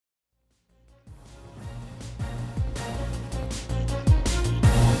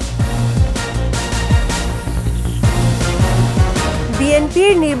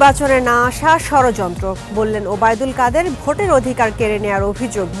বিএনপির নির্বাচনে না আসা ষড়যন্ত্র বললেন ওবায়দুল কাদের। ভোটের অধিকার কেড়ে নেওয়ার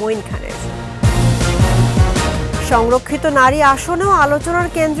অভিযোগ মঈন খানের। সংরক্ষিত নারী আসনেও আলোচনার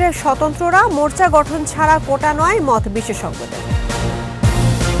কেন্দ্রে স্বতন্ত্ররা, মোর্চা গঠন ছাড়া কোটা নয় মত বিশেষজ্ঞদের।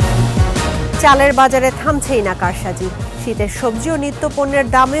 চালের বাজারে থামছেই না কারসাজি, শীতের সবজি ও নিত্যপণ্যের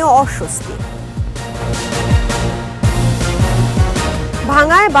দামেও অস্বস্তি।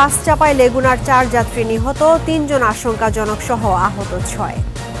 ভাঙায় বাস চাপায় লেগুনার 4 যাত্রী নিহত, 3 জন আশঙ্কাজনক সহ আহত 6।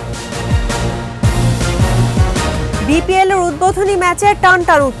 বিপিএল এর উদ্বোধনী ম্যাচে টান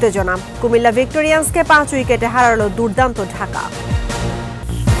উত্তেজনা, কুমিল্লা ভিক্টোরিয়ান্সকে 5 উইকেটে হারালো দুর্দান্ত ঢাকা।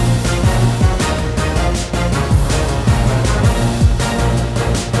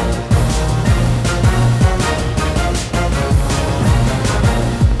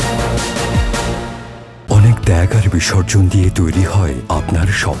 ত্যাগ আর বিসর্জন দিয়ে তৈরি হয় আপনার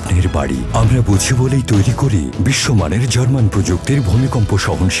স্বপ্নের বাড়ি। আমরা বুঝি বলেই তৈরি করি বিশ্বমানের জার্মান প্রযুক্তির ভূমিকম্প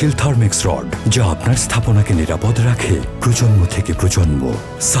সহনশীল থার্মেক্স রড, যা আপনার স্থাপনাকে নিরাপদ রাখে প্রজন্ম থেকে প্রজন্ম।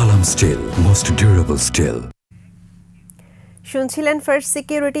 সালাম স্টিল, মোস্ট ডিউরেবল স্টিল। শুনছিলেন ফার্স্ট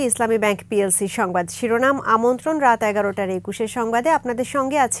সিকিউরিটি ইসলামী ব্যাংক পিএলসি সংবাদ শিরোনাম। আমন্ত্রণ রাত 11টার একুশের সংবাদে। আপনাদের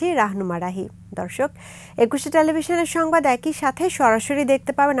সঙ্গে আছি রাহনুমা রাহি। দর্শক, একুশে টেলিভিশনের সংবাদ একই সাথে সরাসরি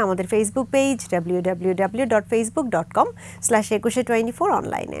দেখতে পাবেন আমাদের ফেসবুক পেজ www.facebook.com/ekushe24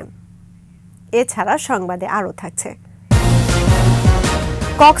 অনলাইনে। এছাড়া সংবাদে আরও থাকছে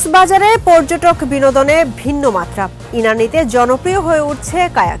কক্সবাজারে পর্যটক বিনোদনে ভিন্ন মাত্রা, ইনানিতে জনপ্রিয় হয়ে উঠছে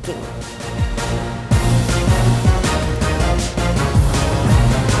কায়াকিং।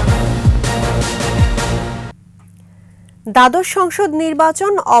 দ্বাদশ সংসদ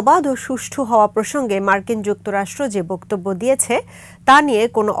নির্বাচন অবাধ ও সুষ্ঠু হওয়া প্রসঙ্গে মার্কিন যুক্তরাষ্ট্র যে বক্তব্য দিয়েছে তা নিয়ে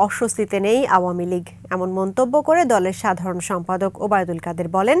কোনো অস্বস্তিতে নেই আওয়ামী লীগ, এমন মন্তব্য করে দলের সাধারণ সম্পাদক ওবায়দুল কাদের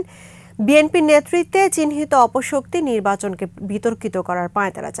বলেন, বিএনপির নেতৃত্বে চিহ্নিত অপশক্তি নির্বাচনকে বিতর্কিত করার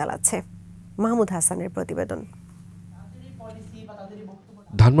পাঁয়তারা চালাচ্ছে। মাহমুদ হাসানের প্রতিবেদন।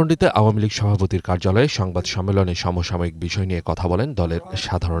 ধানমন্ডিতে আওয়ামী লীগ সভাপতির কার্যালয়ে সংবাদ সম্মেলনে সমসাময়িক বিষয় নিয়ে কথা বলেন দলের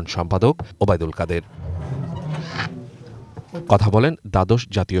সাধারণ সম্পাদক ওবায়দুল কাদের। কথা বলেন দ্বাদশ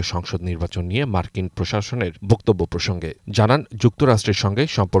জাতীয় সংসদ নির্বাচন নিয়ে মার্কিন প্রশাসনের বক্তব্য প্রসঙ্গে। জানান, যুক্তরাষ্ট্রের সঙ্গে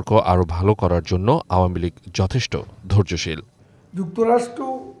সম্পর্ক আরও ভালো করার জন্য আওয়ামী লীগ যথেষ্ট ধৈর্যশীল। যুক্তরাষ্ট্র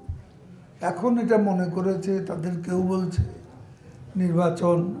এখন এটা মনে করেছে, তাদের কেউ বলছে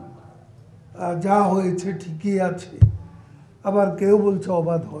নির্বাচন যা হয়েছে ঠিকই আছে, আবার কেউ বলছে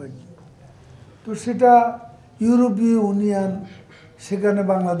অবাধ হয়নি। তো সেটা ইউরোপীয় ইউনিয়ন সেখানে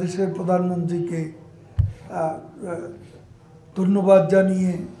বাংলাদেশের প্রধানমন্ত্রীকে ধন্যবাদ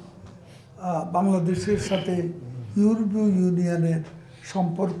জানিয়ে বাংলাদেশের সাথে ইউরোপীয় ইউনিয়নের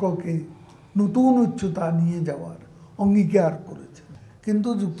সম্পর্ককে নতুন উচ্চতা নিয়ে যাওয়ার অঙ্গীকার করেছে। কিন্তু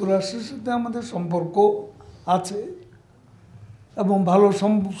যুক্তরাষ্ট্রের সাথে আমাদের সম্পর্ক আছে এবং ভালো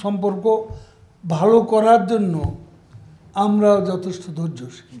সম্পর্ক ভালো করার জন্য আমরা যথেষ্ট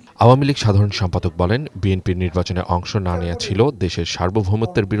ধৈর্যশীল। আওয়ামী লীগ সাধারণ সম্পাদক বলেন, বিএনপির নির্বাচনে অংশ না নেওয়া ছিল দেশের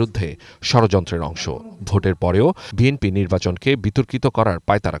সার্বভৌমত্বের বিরুদ্ধে ষড়যন্ত্রের অংশ। ভোটের পরেও বিএনপি নির্বাচনকে বিতর্কিত করার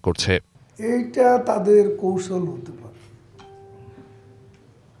পায়তারা করছে। এইটা তাদের কৌশল হতে পারে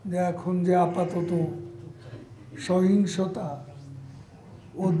যে এখন যে আপাতত সহিংসতা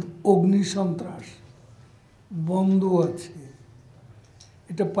ও অগ্নিসন্ত্রাস বন্ধ আছে,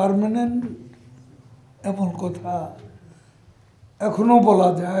 এটা পার্মানেন্ট এমন কথা এখনো বলা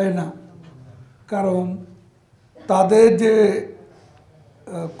যায় না। কারণ তাদের যে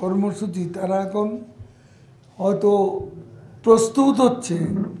কর্মসূচি, তারা এখন হয়তো প্রস্তুত হচ্ছে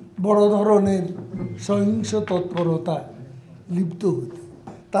বড় ধরনের সহিংস তৎপরতায় লিপ্ত হতে।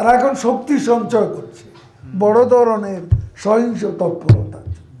 তারা এখন শক্তি সঞ্চয় করছে বড় ধরনের সহিংস তৎপরতা।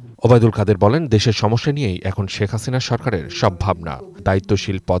 ওবায়দুল কাদের বলেন, দেশের সমস্যা নিয়েই এখন শেখ হাসিনা সরকারের সব ভাবনা।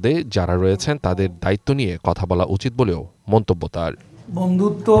 দায়িত্বশীল পদে যারা রয়েছেন তাদের দায়িত্ব নিয়ে কথা বলা উচিত বলেও মন্তব্য তার।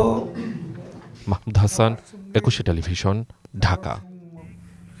 বন্ধুত্ব। মাহমুদ হাসান, একুশে টেলিভিশন, ঢাকা।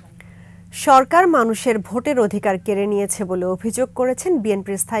 সরকার মানুষের ভোটের অধিকার কেড়ে নিয়েছে বলে অভিযোগ করেছেন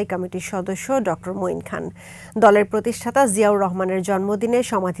বিএনপির স্থায়ী কমিটির সদস্য ডক্টর মঈন খান। দলের প্রতিষ্ঠাতা জিয়াউর রহমানের জন্মদিনে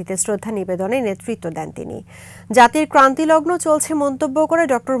সমাধিতে শ্রদ্ধা নিবেদনে নেতৃত্ব দেন তিনি। জাতির ক্রান্তিলগ্ন চলছে মন্তব্য করে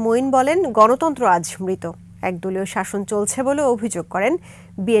ডক্টর মঈন বলেন, গণতন্ত্র আজ মৃত, একদলীয় শাসন চলছে বলে অভিযোগ করেন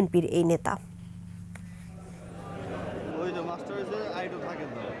বিএনপির এই নেতা।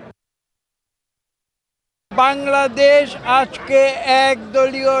 বাংলাদেশ আজকে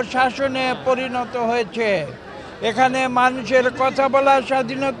একদলীয় শাসনে পরিণত হয়েছে। এখানে মানুষের কথা বলার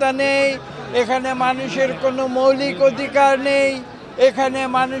স্বাধীনতা নেই, এখানে মানুষের কোনো মৌলিক অধিকার নেই, এখানে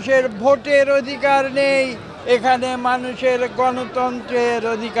মানুষের ভোটের অধিকার নেই, এখানে মানুষের গণতন্ত্রের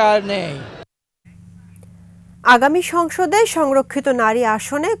অধিকার নেই। আগামী সংসদে সংরক্ষিত নারী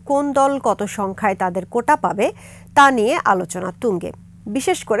আসনে কোন দল কত সংখ্যায় তাদের কোটা পাবে তা নিয়ে আলোচনা তুঙ্গে।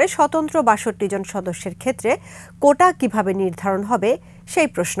 বিশেষ করে স্বতন্ত্র ৬২ জন সদস্যের ক্ষেত্রে কোটা কিভাবে নির্ধারণ হবে সেই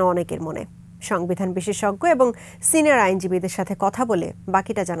প্রশ্ন অনেকের মনে। সংবিধান বিশেষজ্ঞ এবং সিনিয়র আইনজীবীদের সাথে কথা বলে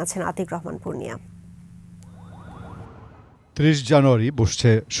বাকিটা জানাচ্ছেন আতিক রহমান পূর্ণিয়া। ৩০ জানুয়ারি বসছে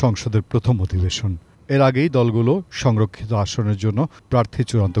সংসদের প্রথম অধিবেশন। এর আগেই দলগুলো সংরক্ষিত আসনের জন্য প্রার্থী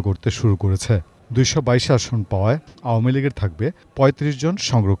চূড়ান্ত করতে শুরু করেছে। ২২২ আসন পাওয়ায় আওয়ামী লীগের থাকবে ৩৫ জন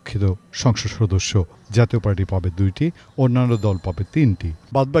সংরক্ষিত সংসদ সদস্য, জাতীয় পার্টি পাবে ২টি, অন্যান্য দল পাবে ৩টি,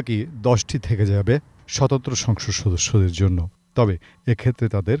 বাদবাকি 10টি থেকে যাবে স্বতন্ত্র সংসদ সদস্যদের জন্য। তবে এক্ষেত্রে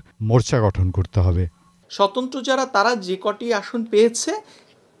তাদের মোর্চা গঠন করতে হবে। স্বতন্ত্র যারা তারা যে কটি আসন পেয়েছে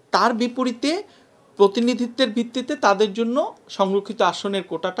তার বিপরীতে প্রতিনিধিত্বের ভিত্তিতে তাদের জন্য সংরক্ষিত আসনের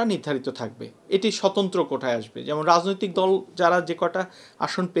কোটাটা নির্ধারিত থাকবে। এটি স্বতন্ত্র কোটায় আসবে। যেমন রাজনৈতিক দল যারা যে কটা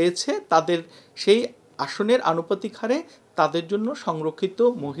আসন পেয়েছে তাদের সেই আসনের আনুপাতিক হারে তাদের জন্য সংরক্ষিত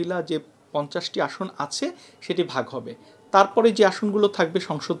মহিলা যে 50টি আসন আছে সেটি ভাগ হবে। তারপরে যে আসনগুলো থাকবে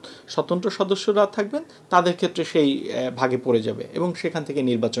সংসদ স্বতন্ত্র সদস্যরা থাকবেন তাদের ক্ষেত্রে সেই ভাগে পড়ে যাবে এবং সেখান থেকে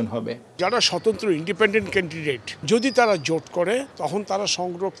নির্বাচন হবে। যারা স্বতন্ত্র ইন্ডিপেন্ডেন্ট ক্যান্ডিডেট যদি তারা জোট করে তখন তারা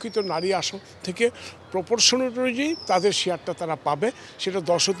সংরক্ষিত নারী আসন থেকে প্রপোর্শনের অনুযায়ী তাদের শেয়ারটা তারা পাবে। সেটা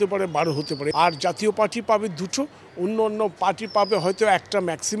 10 হতে পারে, 12 হতে পারে। আর জাতীয় পার্টি পাবে 2টো, অন্য পার্টি পাবে হয়তো একটা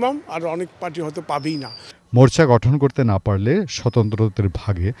ম্যাক্সিমাম, আর অনেক পার্টি হয়তো পাবেই না। মোর্চা গঠন করতে না পারলে স্বতন্ত্রদের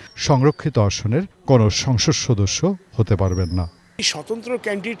ভাগে সংরক্ষিত আসনের কোনো সংসদ সদস্য হতে পারবেন না। স্বতন্ত্র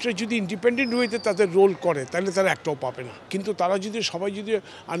ক্যান্ডিডেটরা যদি ইন্ডিপেন্ডেন্ট ওয়েতে তাদের রোল করে তাহলে তারা একটাও পাবে না। কিন্তু তারা যদি সবাই যদি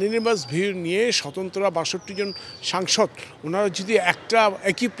আননিমাস ভিউ নিয়ে স্বতন্ত্র ৬২ জন সাংসদ ওনারা যদি একটা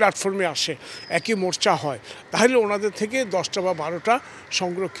একই প্ল্যাটফর্মে আসে, একই মোর্চা হয়, তাহলে ওনাদের থেকে 10টা বা 12টা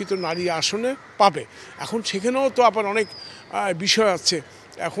সংরক্ষিত নারী আসনে পাবে। এখন সেখানেও তো আবার অনেক বিষয় আছে।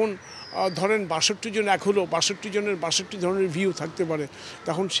 এখন ধরেন ৬২ জন এক হলো, ৬২ জনের ৬২ ধরনের ভিউ থাকতে পারে।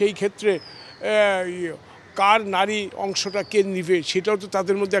 তখন সেই ক্ষেত্রে কার নারী অংশটা কে নিবে সেটাও তো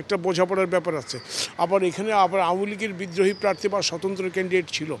তাদের মধ্যে একটা বোঝাপড়ার ব্যাপার আছে। আবার এখানে আওয়ামী লীগের বিদ্রোহী প্রার্থী বা স্বতন্ত্র ক্যান্ডিডেট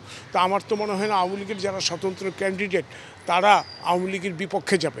ছিল। তা আমার তো মনে হয় না আওয়ামী লীগের যারা স্বতন্ত্র ক্যান্ডিডেট তারা আওয়ামী লীগের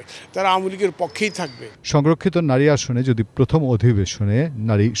বিপক্ষে যাবে, তারা আওয়ামী লীগের পক্ষেই থাকবে। সংরক্ষিত নারী আসনে যদি প্রথম অধিবেশনে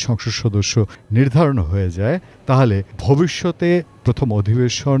নারী সংসদ সদস্য নির্ধারণ হয়ে যায়, তাহলে ভবিষ্যতে প্রথম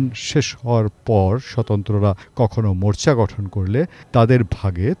অধিবেশন শেষ হওয়ার পর স্বতন্ত্ররা কখনো মোর্চা গঠন করলে তাদের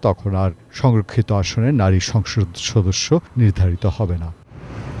ভাগে তখন আর সংরক্ষিত আসনে নারী সংসদ সদস্য নির্ধারিত হবে না।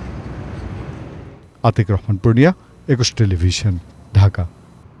 আতিক রহমান পূর্ণিয়া, একুশ টেলিভিশন, ঢাকা।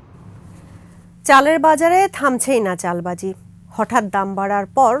 চালের বাজারে থামছেই না চালবাজি। হঠাৎ দাম বাড়ার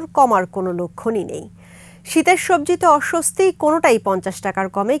পর কমার কোনো লক্ষণই নেই। শীতের সবজিতে অস্বস্তি, কোনোটাই 50 টাকার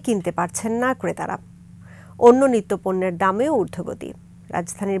কমে কিনতে পারছেন না ক্রেতারা। অন্য নিত্যপণ্যের দামেও ঊর্ধ্বগতি।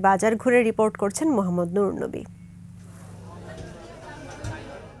 রাজধানীর বাজার ঘুরে রিপোর্ট করছেন মোহাম্মদ নুর নবী।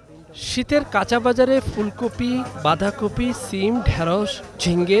 শীতের কাঁচা বাজারে ফুলকপি, বাঁধাকপি, সিম, ঢেঁড়স,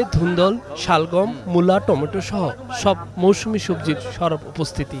 ঝিঙ্গে, ধুন্দল, শালগম, মূলা, টমেটো সহ সব মৌসুমী সবজির সরব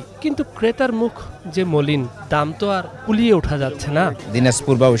উপস্থিতি। কিন্তু ক্রেতার মুখ যে মলিন, দাম তো আর কুলিয়ে ওঠা যাচ্ছে না।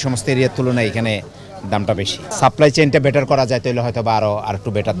 দিনাজপুর বা ওই সমস্ত এরিয়ার তুলনায় এখানে দামটা বেশি। সাপ্লাই চেইনটা বেটার করা যায় তাহলে হয়তো বা আর একটু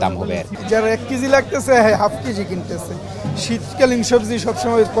বেটার দাম হবে। যারা 1 কেজি লাগতেছে হাফ কেজি কিনতেছে। শীতকালীন সবজি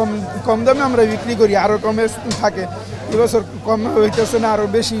সবসময় কম দামে আমরা বিক্রি করি, আরো কমে থাকে। এবছর কম হইতেছে না, আরো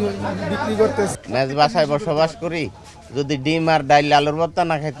বেশি বিক্রি করতেছে। মেজ বাসায় বসবাস করি, যদি ডিম আর ডাল আলুর ভর্তা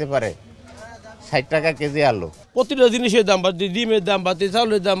না খাইতে পারে 60 টাকা কেজি আলু। প্রতিটা জিনিসের দাম বাড়তি, ডিমের দাম বাড়তি,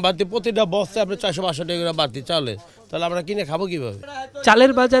 চাউলের দাম বাড়তি, প্রতিটা বস্তায় আপনার 400-500 টাকা বাড়তি চালে, তাহলে আমরা কিনে খাবো কিভাবে?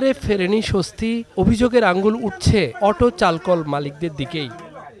 চালের বাজারে ফেরেনি স্বস্তি। অভিযোগের আঙ্গুল উঠছে অটো চালকল মালিকদের দিকেই।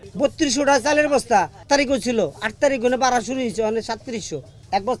 3200 টাকা চালের বস্তা তারিখও ছিল, 8 তারিখ গনে 12 শুরু হয়েছে, অনেক 3700।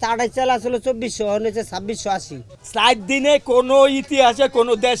 এক বস্তা আড়াই চাল আসলে 2400, অনেক 2680। 60 দিনে কোনো ইতিহাসে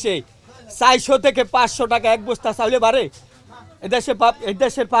কোনো দেশে 400 থেকে 500 টাকা এক বস্তা চাউলে বাড়ে?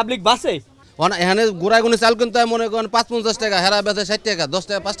 এদেশের পাবলিক বাসে? এখানে গোড়ায় কোনো চাল কিনতে মনে করেন 5-50 টাকা, হেরা বেচে 60 টাকা, 10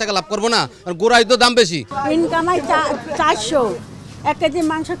 টাকা 5 টাকা লাভ করবো না? আর গোড়ায় তো দাম বেশি। ইনকাম 400, 1 কেজি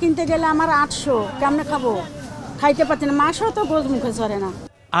মাংস কিনতে গেলে আমার 800, কেমনে খাবো? খাইতে পারছি না, মাংসও তো গোজ মুখে চড়ে না।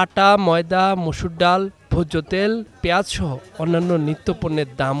 আটা, ময়দা, মসুর ডাল, ভোজ্য তেল, পেঁয়াজ সহ অন্যান্য নিত্যপণ্যের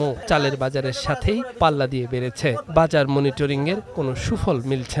দামও চালের বাজারের সাথেই পাল্লা দিয়ে বেড়েছে। বাজার মনিটরিং এর কোনো সুফল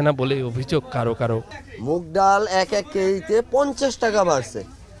মিলছে না বলে অভিযোগ কারো কারো। মুগ ডাল 1 কেজিতে 50 টাকা বাড়ছে।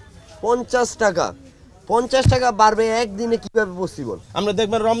 50 টাকা বাড়বে একদিনে, কিভাবে পসিবল? আমরা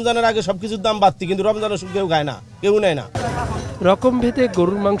দেখবেন রমজানের আগে সবকিছুর দাম বাড়তি, কিন্তু রমজানের কেউ খায় না, কেউ নেয় না। রকমভেদে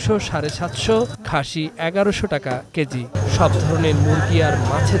গরুর মাংস 750, খাসি 1100 টাকা কেজি। সব ধরনের মুরগি আর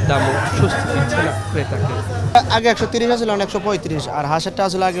মাছের দামও স্বস্তি দিচ্ছে না ক্রেতাকে। আগে 130 ছিল, 135, আর হাঁসেরটা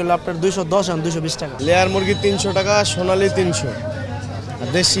আসলে আগে হলো আপনার 210 আর 220 টাকা। লেয়ার মুরগি 300 টাকা, সোনালী 300, আর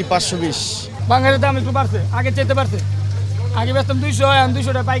দেশি 520। বাঙালির দাম একটু বাড়ছে, আগে চাইতে পারছে। আগে বেচতাম 200, এখন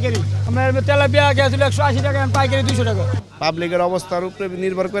 200 টাকা পাইকারি। আমরা তেলাপিয়া আগে ছিল 180 টাকা, এখন পাইকারি 200 টাকা। পাবলিকের অবস্থার উপরে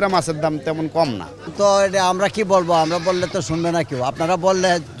নির্ভর করে মাছের দাম তেমন কম না। তো এটা আমরা কি বলবো, আমরা বললে তো শুনবে না কেউ, আপনারা বললে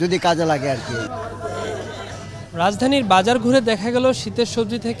যদি কাজে লাগে আর কি। রাজধানীর বাজার ঘুরে দেখা গেল শীতের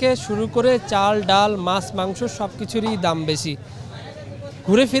সবজি থেকে শুরু করে চাল, ডাল, মাছ, মাংস সবকিছুরই দাম বেশি।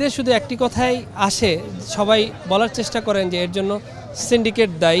 ঘুরে ফিরে শুধু একটি কথাই আসে, সবাই বলার চেষ্টা করেন যে এর জন্য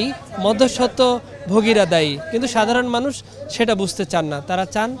সিন্ডিকেট দায়ী, মধ্যস্বত্ব ভোগীরা দায়ী। কিন্তু সাধারণ মানুষ সেটা বুঝতে চান না। তারা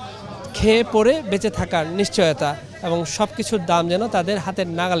চান খেয়ে পরে বেঁচে থাকার নিশ্চয়তা এবং সব কিছুর দাম যেন তাদের হাতের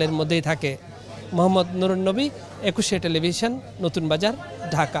নাগালের মধ্যেই থাকে। মোহাম্মদ নুরুন নবী, একুশে টেলিভিশন, নতুন বাজার,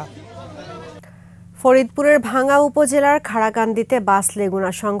 ঢাকা। ফরিদপুরের ভাঙ্গা উপজেলার খাড়াকান্দিতে বাস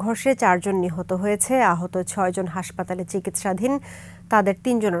লেগুনা সংঘর্ষে 4 জন নিহত হয়েছে। আহত 6 জন হাসপাতালে চিকিৎসাধীন। তাদের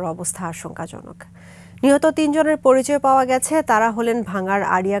 3 জনের অবস্থা আশঙ্কাজনক। নিহত 3 জনের পরিচয় পাওয়া গেছে। তারা হলেন ভাঙ্গার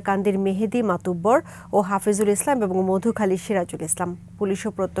আরিয়াকান্দির মেহেদি মাতুব্বর ও হাফিজুল ইসলাম এবং মধুখালীর সিরাজুল ইসলাম। পুলিশ ও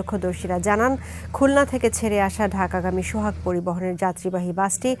প্রত্যক্ষদর্শীরা জানান, খুলনা থেকে ছেড়ে আসা ঢাকাগামী সোহাগ পরিবহনের যাত্রীবাহী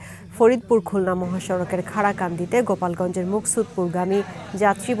বাসটি ফরিদপুর খুলনা মহাসড়কের খাড়াকান্দিতে গোপালগঞ্জের মুকসুদপুরগামী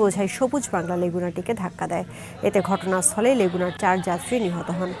যাত্রী বোঝাই সবুজ বাংলা লেগুনাটিকে ধাক্কা দেয়। এতে ঘটনাস্থলে লেগুনার 4 যাত্রী নিহত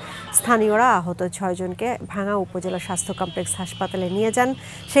হন। স্থানীয়রা আহত 6 জনকে ভাঙ্গা উপজেলা স্বাস্থ্য কমপ্লেক্স হাসপাতালে নিয়ে যান।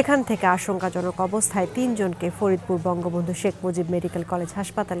 সেখান থেকে আশঙ্কাজনক অবস্থায় 3 জনকে ফরিদপুর বঙ্গবন্ধু শেখ মুজিব মেডিকেল কলেজ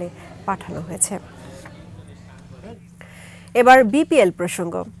হাসপাতালে পাঠানো হয়েছে। এবার বিপিএল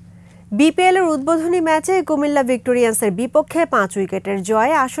প্রসঙ্গ। বিপিএল এর উদ্বোধনী ম্যাচে কুমিল্লা ভিক্টোরিয়ান্সের বিপক্ষে 5 উইকেটের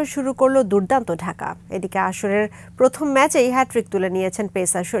জয়ে আসর শুরু করল দুর্দান্ত ঢাকা। এদিকে আসরের প্রথম ম্যাচেই হ্যাট্রিক তুলে নিয়েছেন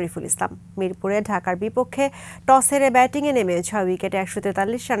পেসার শরীফুল ইসলাম। মিরপুরে ঢাকার বিপক্ষে টস হেরে ব্যাটিংয়ে নেমে 6 উইকেটে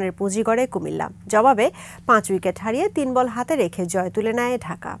 143 রানের পুঁজি গড়ে কুমিল্লা। জবাবে 5 উইকেট হারিয়ে 3 বল হাতে রেখে জয় তুলে নেয়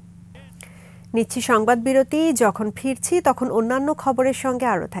ঢাকা। নিচ্ছি সংবাদ বিরতি। যখন ফিরছি তখন অন্যান্য খবরের সঙ্গে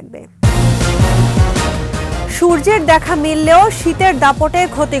আরও থাকবে। সূর্যের দেখা মিললেও শীতের দাপটে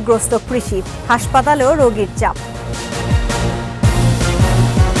ক্ষতিগ্রস্ত কৃষি, হাসপাতালেও রোগীর চাপ।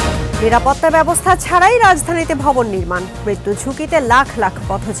 নিরাপত্তা ব্যবস্থা ছাড়াই রাজধানীতে ভবন নির্মাণ, মৃত্যু ঝুঁকিতে লাখ লাখ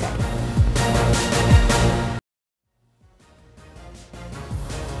পথচারী।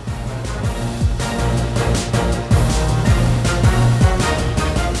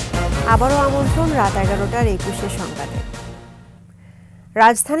 আবারও আমন্ত্রণ রাত 11টার একুশে সংবাদে।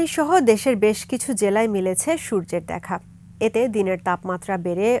 রাজধানী সহ দেশের বেশ কিছু জেলায় মিলেছে সূর্যের দেখা। এতে দিনের তাপমাত্রা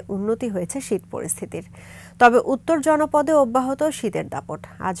বেড়ে উন্নতি হয়েছে শীত পরিস্থিতির। তবে উত্তর জনপদে অব্যাহত শীতের দাপট।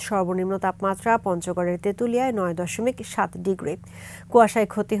 আজ সর্বনিম্ন তাপমাত্রা পঞ্চগড়ের তেঁতুলিয়ায় 9.7 ডিগ্রি। কুয়াশায়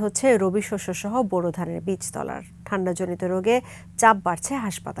ক্ষতি হচ্ছে রবি শস্য সহ বোরো ধানের বীজতলার। ঠান্ডাজনিত রোগে চাপ বাড়ছে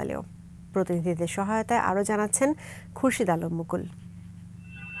হাসপাতালেও। প্রতিনিধিদের সহায়তায় আরও জানাচ্ছেন খুরশিদ আলম মুকুল।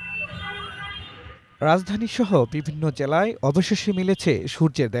 রাজধানীসহ বিভিন্ন জেলায় অবশেষে মিলেছে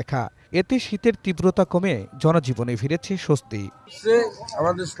সূর্যের দেখা। এতে শীতের তীব্রতা কমে জনজীবনে ফিরেছে স্বস্তি।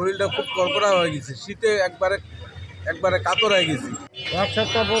 আমাদের শরীরটা খুব কড়কড়া হয়ে গেছে, শীতে একবারে কাতর হয়ে গেছি।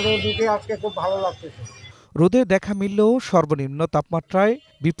 আজকে খুব ভালো লাগতেছে। রোদে দেখা মিললেও সর্বনিম্ন তাপমাত্রায়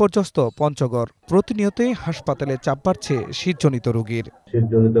বিপর্যস্ত পঞ্চগড়। প্রতিনিয়তই হাসপাতালে চাপ বাড়ছে শীতজনিত রোগীর।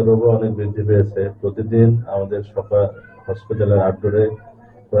 শীতজনিত রোগও অনেক বৃদ্ধি পেয়েছে। প্রতিদিন আমাদের সকাল হসপিটালের আউটডোরে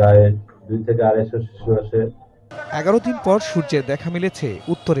প্রায় 2 থেকে 250 শিশু আসে। 11 দিন পর সূর্যের দেখা মিলেছে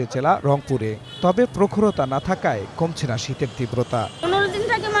উত্তরের জেলা রংপুরে। তবে প্রখরতা না থাকায় কমছে না শীতের তীব্রতা। 15 দিন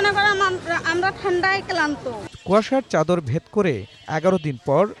থেকে মনে করেন আমরা ঠান্ডায় ক্লান্ত। কুয়াশার চাদর ভেদ করে 11 দিন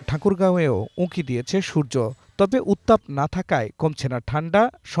পর ঠাকুরগাঁওয়েও উঁকি দিয়েছে সূর্য। তবে উত্তাপ না থাকায় কমছে না ঠান্ডা,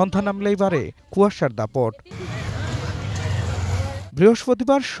 সন্ধ্যা নামলেই বাড়ে কুয়াশার দাপট।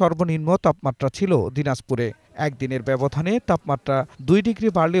 বৃহস্পতিবার সর্বনিম্ন তাপমাত্রা ছিল দিনাজপুরে। একদিনের ব্যবধানে তাপমাত্রা 2 ডিগ্রি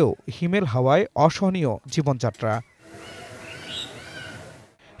বাড়লেও হিমেল হাওয়ায় অসহনীয় জীবনযাত্রা।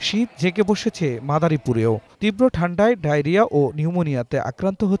 শীত জেগে বসেছে মাদারীপুরেও। তীব্র ঠান্ডায় ডায়রিয়া ও নিউমোনিয়াতে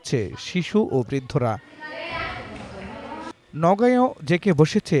আক্রান্ত হচ্ছে শিশু ও বৃদ্ধরা। নওগাঁয়েও জেগে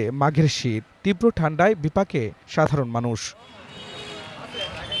বসেছে মাঘের শীত। তীব্র ঠান্ডায় বিপাকে সাধারণ মানুষ।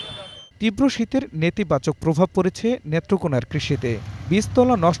 তীব্র শীতের নেতিবাচক প্রভাব পড়েছে নেত্রকোনার কৃষিতে।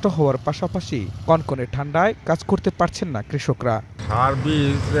 বীজতলা নষ্ট হওয়ার পাশাপাশি কনকনে ঠান্ডায় কাজ করতে পারছেন না কৃষকরা। সার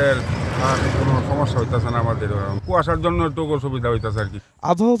বীজের কোনো সমস্যা হইতেছে না, আমাদের কুয়াশার জন্য একটু অসুবিধা হইতেছে আর কি।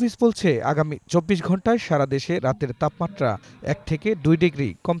 আবহাওয়া অফিস বলছে আগামী 24 ঘন্টায় সারা দেশে রাতের তাপমাত্রা 1 থেকে 2 ডিগ্রি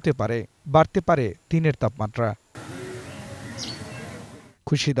কমতে পারে, বাড়তে পারে দিনের তাপমাত্রা।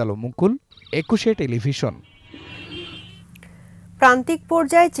 খুরশিদ আলম মুকুল, একুশে টেলিভিশন। প্রান্তিক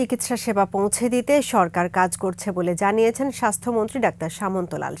পর্যায়ে চিকিৎসা সেবা পৌঁছে দিতে সরকার কাজ করছে বলে জানিয়েছেন স্বাস্থ্যমন্ত্রী ডাক্তার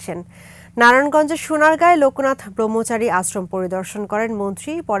সামন্তলাল সেন। নারায়ণগঞ্জের সোনারগাঁয়ে লোকনাথ ব্রহ্মচারী আশ্রম পরিদর্শন করেন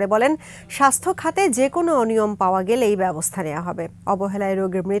মন্ত্রী। পরে বলেন, স্বাস্থ্য খাতে যে কোনো অনিয়ম পাওয়া গেলেই ব্যবস্থা নেওয়া হবে। অবহেলায়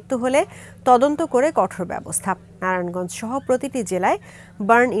রোগীর মৃত্যু হলে তদন্ত করে কঠোর ব্যবস্থা। নারায়ণগঞ্জ সহ প্রতিটি জেলায়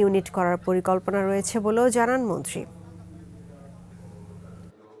বার্ন ইউনিট করার পরিকল্পনা রয়েছে বলেও জানান মন্ত্রী।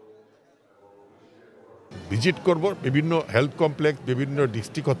 ভিজিট করব বিভিন্ন হেলথ কমপ্লেক্স, বিভিন্ন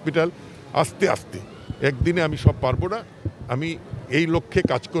ডিস্ট্রিক্ট হসপিটাল। আস্তে আস্তে একদিনে আমি সব পারবো না। আমি এই লক্ষ্যে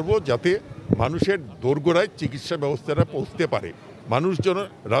কাজ করব যাতে মানুষের দোরগোড়ায় চিকিৎসা ব্যবস্থাটা পৌঁছতে পারে। মানুষ যেন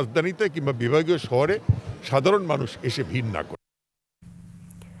রাজধানীতে কিংবা বিভাগীয় শহরে সাধারণ মানুষ এসে ভিড় না করে।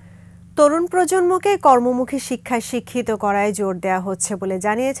 তরুণ প্রজন্মকে কর্মমুখী শিক্ষায় শিক্ষিত করায় জোর দেওয়া হচ্ছে বলে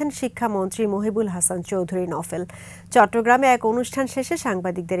জানিয়েছেন শিক্ষামন্ত্রী মহিবুল হাসান চৌধুরী নফেল। চট্টগ্রামে এক অনুষ্ঠান শেষে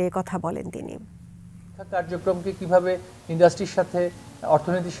সাংবাদিকদের এই কথা বলেন তিনি। কার্যক্রমকে কিভাবে ইন্ডাস্ট্রির সাথে,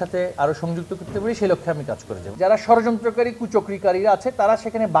 অর্থনীতির সাথে আরো সংযুক্ত করতে পারি সেই লক্ষ্যে আমি কাজ করে যাব। যারা ষড়যন্ত্রকারী কুচক্রীকারীরা আছে তারা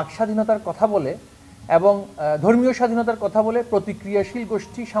সেখানে বাক স্বাধীনতার কথা বলে এবং ধর্মীয় স্বাধীনতার কথা বলে প্রতিক্রিয়াশীল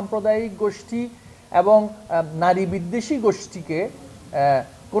গোষ্ঠী, সাম্প্রদায়িক গোষ্ঠী এবং নারী বিদ্বেষী গোষ্ঠীকে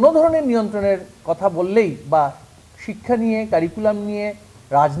কোনো ধরনের নিয়ন্ত্রণের কথা বললেই বা শিক্ষা নিয়ে, কারিকুলাম নিয়ে,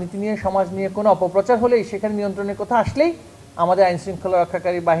 রাজনীতি নিয়ে, সমাজ নিয়ে কোনো অপপ্রচার হলেই সেখানে নিয়ন্ত্রণের কথা আসলেই আমাদের আইনশৃঙ্খলা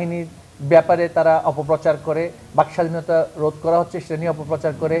রক্ষাকারী বাহিনীর ব্যাপারে তারা অপপ্রচার করে, বাক স্বাধীনতা রোধ করা হচ্ছে সেটা নিয়ে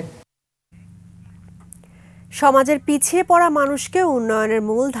অপপ্রচার করে। সমাজের পিছিয়ে পড়া মানুষকে উন্নয়নের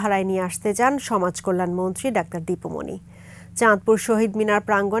মূল ধারায় নিয়ে আসতে চান সমাজ কল্যাণ মন্ত্রী ডাক্তার দীপুমণি। চাঁদপুর শহীদ মিনার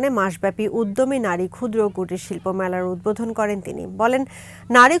প্রাঙ্গণে মাসব্যাপী উদ্যমী নারী ক্ষুদ্র কুটির শিল্প মেলার উদ্বোধন করেন তিনি। বলেন,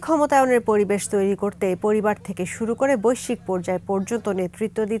 নারী ক্ষমতায়নের পরিবেশ তৈরি করতে পরিবার থেকে শুরু করে বৈশ্বিক পর্যায় পর্যন্ত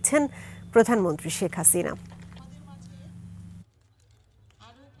নেতৃত্ব দিচ্ছেন প্রধানমন্ত্রী শেখ হাসিনা।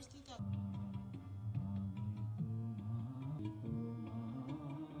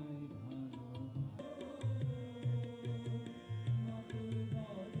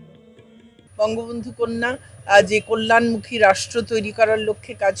 বঙ্গবন্ধু কন্যা যে কল্যাণমুখী রাষ্ট্র তৈরি করার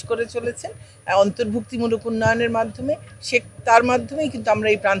লক্ষ্যে কাজ করে চলেছেন অন্তর্ভুক্তিমূলক উন্নয়নের মাধ্যমে, তার মাধ্যমেই কিন্তু আমরা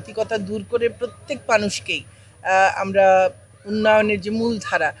এই প্রান্তিকতা দূর করে প্রত্যেক মানুষকেই আমরা উন্নয়নের যে মূল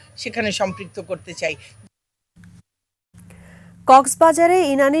ধারা সেখানে সম্পৃক্ত করতে চাই। কক্সবাজারে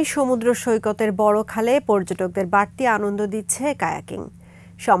ইনানি সমুদ্র সৈকতের বড় খালে পর্যটকদের বাড়তি আনন্দ দিচ্ছে কায়াকিং।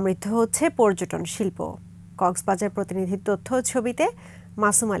 সমৃদ্ধ হচ্ছে পর্যটন শিল্প। কক্সবাজার প্রতিনিধির তথ্য ছবিতে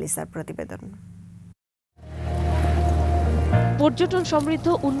মাসুম আলিসার প্রতিবেদন। পর্যটন সমৃদ্ধ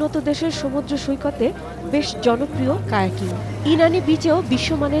উন্নত দেশের সমুদ্র সৈকতে বেশ জনপ্রিয় কায়াকিং। ইনানি বিচেও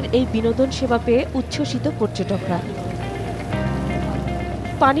বিশ্বমানের এই বিনোদন সেবা পেয়ে উচ্ছ্বসিত পর্যটকরা।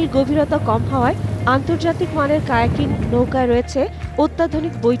 পানির গভীরতা কম হওয়ায় আন্তর্জাতিক মানের কায়াকিং নৌকায় রয়েছে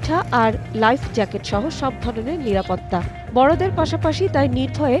অত্যাধুনিক বৈঠা আর লাইফ জ্যাকেট সহ সব ধরনের নিরাপত্তা। বড়দের পাশাপাশি তাই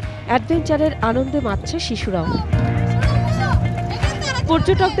নির্ভয়ে অ্যাডভেঞ্চারের আনন্দে মাতছে শিশুরাও।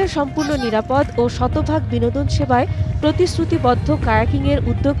 পর্যটকদের সম্পূর্ণ নিরাপদ ও শতভাগ বিনোদন সেবায় প্রতিশ্রুতিবদ্ধ কায়াকিংয়ের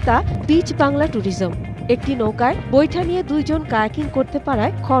উদ্যোক্তা বিচ বাংলা ট্যুরিজম। একটি নৌকায় বৈঠা নিয়ে 2 জন কায়াকিং করতে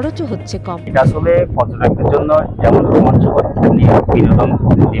পারায় খরচও হচ্ছে কম। এটা আসলে পর্যটকদের জন্য যেমন রোমাঞ্চকর বিনোদন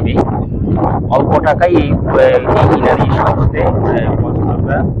দিবে, অল্প টাকায় এই ইনানি সৈকতে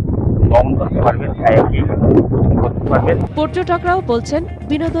পর্যটকরা ভ্রমণ করতে পারবেন, কায়াকিং করতে পারবেন। পর্যটকরাও বলছেন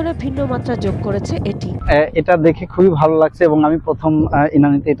বিনোদনে ভিন্ন মাত্রা যোগ করেছে এটি। এটা দেখে খুবই ভালো লাগছে এবং আমি প্রথম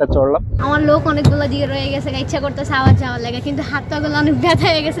ইনানিতে এটা চড়লাম। আমার লোক অনেকগুলো দিকে রয়ে গেছে, ইচ্ছা করতেছে আবার যাওয়ার লাগে, কিন্তু হাত পাগুলো অনেক ব্যথা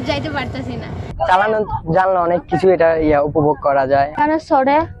হয়ে গেছে, যাইতে পারতেছি না। চালানো জানলে অনেক কিছু এটা উপভোগ করা যায়। কারণ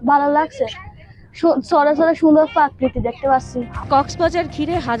সরে ভালো লাগছে, সরে সরে সুন্দর প্রকৃতি দেখতে পাচ্ছি। কক্সবাজার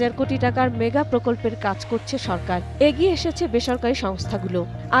ঘিরে হাজার কোটি টাকার মেগা প্রকল্পের কাজ করছে সরকার। এগিয়ে এসেছে বেসরকারি সংস্থাগুলো।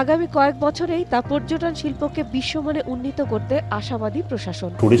 আগামী কয়েক বছরেই তা পর্যটন শিল্পকে বিশ্বমানে উন্নীত করতে আশাবাদী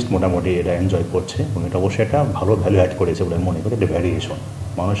প্রশাসন। টুরিস্ট মোটামুটি এটা এনজয় করছে এবং এটা অবশ্যই একটা ভালো ভ্যালু অ্যাড করেছে বলে মনে করি। এটা ভ্যারিয়েশন,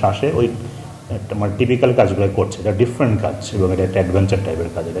 মানুষ আসে ওই মানে টিপিক্যাল কাজগুলো করছে, এটা ডিফারেন্ট কাজ এবং এটা একটা অ্যাডভেঞ্চার টাইপের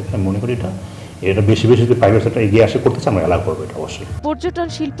কাজ। এটা আমি মনে করি এটা বেশি বেশি যদি প্রাইভেট সেক্টর এগিয়ে আসে করতেছে, আমরা এলাকা করবো এটা অবশ্যই। পর্যটন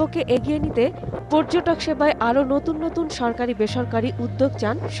শিল্পকে এগিয়ে নিতে পর্যটক সেবায় আরো নতুন নতুন সরকারি বেসরকারি উদ্যোগ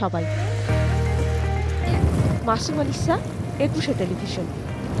চান সবাই। মাসুম আলিসা, একুশে টেলিভিশন।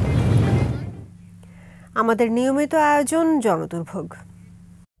 আমাদের নিয়মিত আয়োজন জনদুর্ভোগ।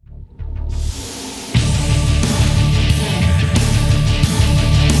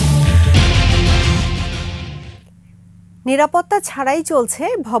 নিরাপত্তা ছাড়াই চলছে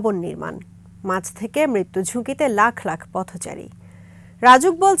ভবন নির্মাণ। মাঝ থেকে মৃত্যু ঝুঁকিতে লাখ লাখ পথচারী।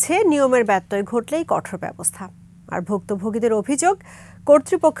 রাজুক বলছে, নিয়মের ব্যত্যয় ঘটলেই কঠোর ব্যবস্থা। আর ভুক্তভোগীদের অভিযোগ,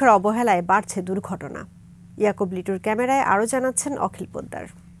 কর্তৃপক্ষের অবহেলায় বাড়ছে দুর্ঘটনা। ইয়াকুব লিটুর ক্যামেরায় আরও জানাচ্ছেন অখিল পোদ্দার।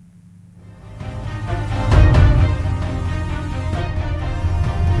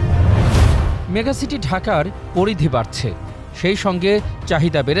 মেগাসিটি ঢাকার পরিধি বাড়ছে, সেই সঙ্গে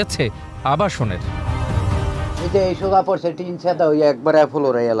চাহিদা বেড়েছে আবাসনের। এই সোজা পড়ছে টিন ছাদা ওই একবারে ফুল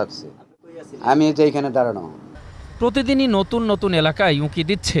রাইয়া লাগছে, আমি যে এখানে দাঁড়ানো। প্রতিদিনই নতুন নতুন এলাকায় উঁকি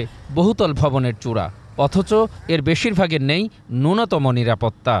দিচ্ছে বহুতল ভবনের চূড়া, অথচ এর বেশিরভাগের নেই ন্যূনতম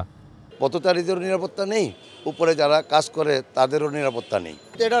নিরাপত্তা। পথচারীদেরও নিরাপত্তা নেই, উপরে যারা কাজ করে তাদেরও নিরাপত্তা নেই।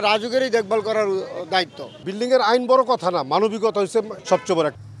 এটা রাজুকেরই দেখভাল করার দায়িত্ব। বিল্ডিংয়ের আইন বড় কথা না, মানবিকতা হচ্ছে সবচেয়ে বড়।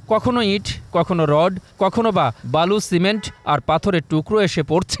 কখনো ইট, কখনো রড, কখনো বা বালু, সিমেন্ট আর পাথরের টুকরো এসে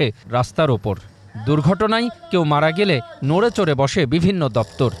পড়ছে রাস্তার ওপর। দুর্ঘটনায় কেউ মারা গেলে নড়ে চড়ে বসে বিভিন্ন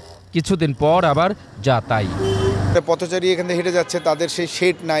দপ্তর, কিছুদিন পর আবার যা তাই। পথচারী এখান থেকে হেঁটে যাচ্ছে, তাদের সেই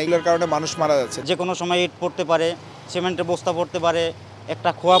শেড নাই, এগুলোর কারণে মানুষ মারা যাচ্ছে। যে কোনো সময় ইট পড়তে পারে, সিমেন্টের বস্তা পড়তে পারে, একটা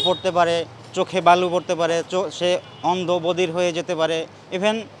খোয়া পড়তে পারে, চোখে বালু পড়তে পারে, সে অন্ধ বধির হয়ে যেতে পারে,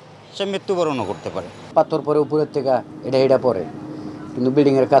 ইভেন সে মৃত্যুবরণও করতে পারে। পাথর পরে উপরের থেকে এটা পড়ে, কিন্তু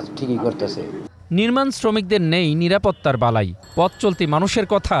বিল্ডিংয়ের কাজ ঠিকই করতেছে। নির্মাণ শ্রমিকদের নেই নিরাপত্তার বালাই। পথ চলতি মানুষের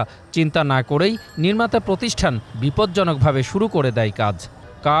কথা চিন্তা না করেই নির্মাতা প্রতিষ্ঠান বিপজ্জনকভাবে শুরু করে দেয় কাজ।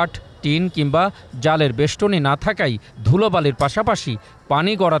 কাঠ, টিন কিংবা জালের বেষ্টনী না থাকায় ধুলোবালির পাশাপাশি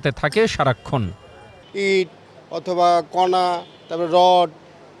পানি গড়াতে থাকে সারাক্ষণ। ইট অথবা কণা, তারপরে রড,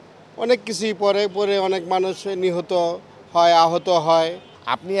 অনেক কিছুই পরে অনেক মানুষ নিহত হয়, আহত হয়।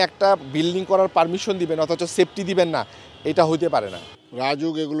 আপনি একটা বিল্ডিং করার পারমিশন দিবেন অথচ সেফটি দিবেন না, এটা হইতে পারে না।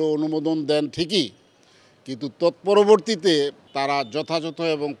 রাজুক এগুলো অনুমোদন দেন ঠিকই, কিন্তু তৎপরবর্তীতে তারা যথাযথ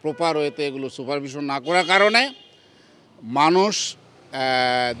এবং প্রপার ওয়েতে এগুলো সুপারভিশন না করার কারণে মানুষ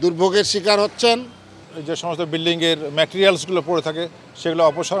দুর্ভোগের শিকার হচ্ছেন। যে সমস্ত বিল্ডিংয়ের ম্যাটেরিয়ালসগুলো পড়ে থাকে সেগুলো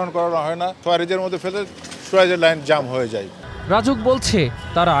অপসারণ করানো হয় না, সোয়ারেজের মধ্যে ফেলে সোয়ারেজের লাইন জাম হয়ে যায়। রাজুক বলছে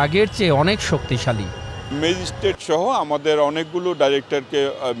তারা আগের চেয়ে অনেক শক্তিশালী। ম্যাজিস্ট্রেট সহ আমাদের অনেকগুলো ডাইরেক্টরকে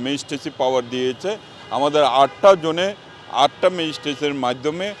ম্যাজিস্ট্রেসি পাওয়ার দিয়েছে। আমাদের 8টা জোনে 8টা ম্যাজিস্ট্রেটের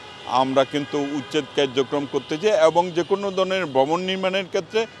মাধ্যমে আমরা কিন্তু উচ্ছেদ কার্যক্রম করতেছি এবং যে কোনো ধরনের ভবন নির্মাণের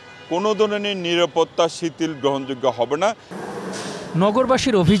ক্ষেত্রে কোনো ধরনের নিরাপত্তা শিথিল গ্রহণযোগ্য হবে না।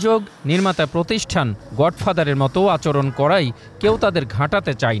 নগরবাসীর অভিযোগ, নির্মাতা প্রতিষ্ঠান গডফাদারের মতো আচরণ করাই কেউ তাদের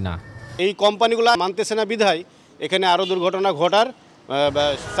ঘাঁটাতে চায় না। এই কোম্পানিগুলো মানতেছে না বিধায় এখানে আরও দুর্ঘটনা ঘটার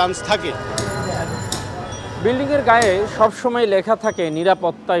চান্স থাকে। বিল্ডিংয়ের গায়ে সবসময় লেখা থাকে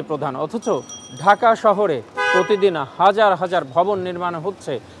নিরাপত্তাই প্রধান, অথচ ঢাকা শহরে প্রতিদিন হাজার হাজার ভবন নির্মাণ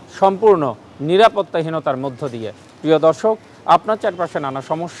হচ্ছে সম্পূর্ণ নিরাপত্তাহীনতার মধ্য দিয়ে। প্রিয় দর্শক, আপনার চারপাশে নানা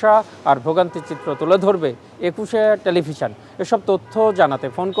সমস্যা আর ভোগান্তির চিত্র তুলে ধরবে একুশে টেলিভিশন। এসব তথ্য জানাতে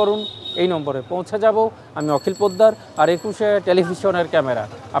ফোন করুন, এই নম্বরে পৌঁছে যাব আমি অখিল পোদ্দার। আর একুশে টেলিভিশনের ক্যামেরা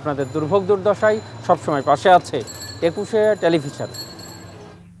আপনাদের দুর্ভোগ দুর্দশায় সবসময় পাশে আছে। একুশে টেলিভিশন।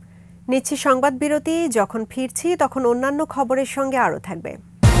 নিচ্ছি সংবাদ বিরতি, যখন ফিরছি তখন অন্যান্য খবরের সঙ্গে আরও থাকবে।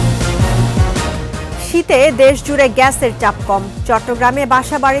 শীতে দেশ জুড়ে গ্যাসের চাপ কম, চট্টগ্রামে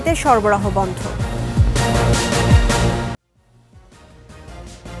বাসা বাড়িতে সরবরাহ বন্ধ।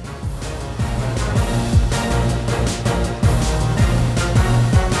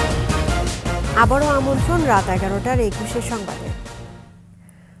 আবারও আমন্ত্রণ রাত 11টার একুশে সংবাদে।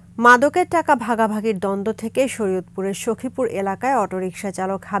 মাদকের টাকা ভাগাভাগির দ্বন্দ্ব থেকে শরীয়তপুরের সখীপুর এলাকায় অটোরিকশা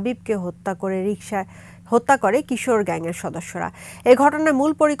চালক হাবিবকে হত্যা করে কিশোর গ্যাংয়ের সদস্যরা। এ ঘটনার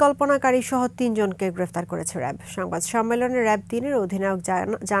মূল পরিকল্পনাকারী সহ 3 জনকে গ্রেফতার করেছে র্যাব। সংবাদ সম্মেলনে র্যাব 3-এর অধিনায়ক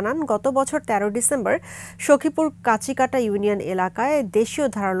জানান, গত বছর 13 ডিসেম্বর সখীপুর কাচিকাটা ইউনিয়ন এলাকায় দেশীয়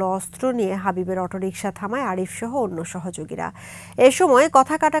ধারালো অস্ত্র নিয়ে হাবিবের অটোরিকশা থামায় আরিফ সহ অন্য সহযোগীরা। এ সময়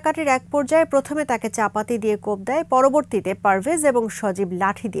কথা কাটাকাটির এক পর্যায়ে প্রথমে তাকে চাপাতি দিয়ে কোপ দেয়, পরবর্তীতে পারভেজ এবং সজীব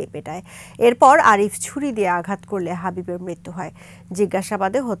লাঠি দিয়ে পেটায়। এরপর আরিফ ছুরি দিয়ে আঘাত করলে হাবিবের মৃত্যু হয়।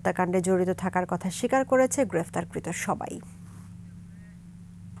 জিজ্ঞাসাবাদে হত্যাকাণ্ডে জড়িত থাকার কথা স্বীকার করেছে গ্রেফতারকৃত সবাই।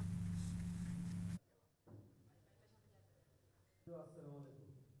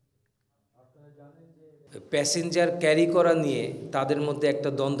 প্যাসেঞ্জার ক্যারি করা নিয়ে তাদের মধ্যে একটা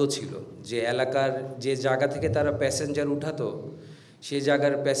দ্বন্দ্ব ছিল, যে এলাকার যে জায়গা থেকে তারা প্যাসেঞ্জার উঠাতো সেই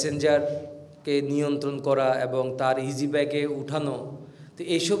জায়গার প্যাসেঞ্জারকে নিয়ন্ত্রণ করা এবং তার ইজি ব্যাগে উঠানো, তো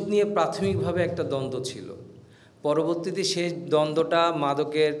এইসব নিয়ে প্রাথমিকভাবে একটা দ্বন্দ্ব ছিল। পরবর্তীতে সেই দ্বন্দ্বটা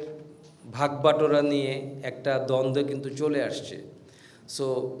মাদকের ভাগবাটোরা নিয়ে একটা দ্বন্দ্ব কিন্তু চলে আসছে। সো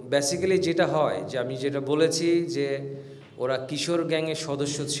বেসিক্যালি যেটা হয়, যে আমি যেটা বলেছি, যে ওরা কিশোর গ্যাংয়ের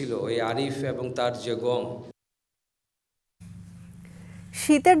সদস্য ছিল, ওই আরিফ এবং তার যে গং।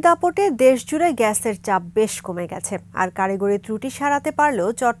 শীতের দাপটে দেশজুড়ে গ্যাসের চাপ বেশ কমে গেছে। আর কারিগরি ত্রুটি সারাতে পারলেও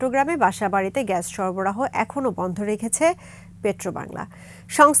চট্টগ্রামে বাসাবাড়িতে গ্যাস সরবরাহ এখনও বন্ধ রেখেছে পেট্রোবাংলা।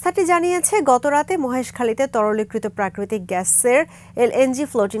 সংস্থাটি জানিয়েছে, গতরাতে মহেশখালীতে তরলীকৃত প্রাকৃতিক গ্যাসের এলএনজি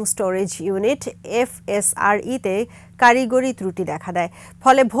ফ্লোটিং স্টোরেজ ইউনিট FSRE-তে কারিগরি ত্রুটি দেখা দেয়।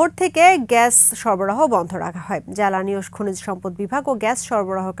 ফলে ভোর থেকে গ্যাস সরবরাহ বন্ধ রাখা হয়। জ্বালানি ও খনিজ সম্পদ বিভাগ ও গ্যাস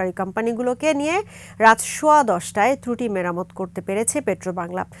সরবরাহকারী কোম্পানিগুলোকে নিয়ে রাত 10:15টায় ত্রুটি মেরামত করতে পেরেছে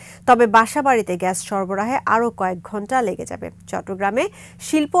পেট্রোবাংলা। তবে বাসাবাড়িতে গ্যাস সরবরাহে আরও কয়েক ঘন্টা লেগে যাবে। চট্টগ্রামে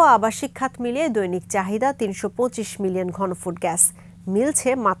শিল্প ও আবাসিক খাত মিলিয়ে দৈনিক চাহিদা 325 মিলিয়ন ঘনফুট গ্যাস, মিলছে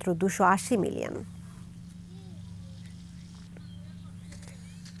মাত্র 280 মিলিয়ন।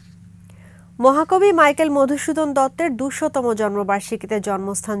 মহাকবি মাইকেল মধুসূদন দত্তের 200তম জন্মবার্ষিকীতে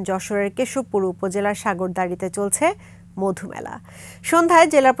জন্মস্থান যশোরের কেশবপুর উপজেলার সাগরদাড়িতে চলছে মধুমেলা। সন্ধ্যায়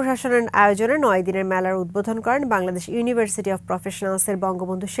জেলা প্রশাসনের আয়োজনে 9 দিনের মেলার উদ্বোধন করেন Bangladesh university of প্রফেশনালসের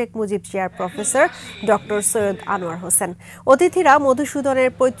Bangabandhu Sheikh Mujib chair professor doctor Syed Anwar Hossain. অতিথিরা মধুসূদনের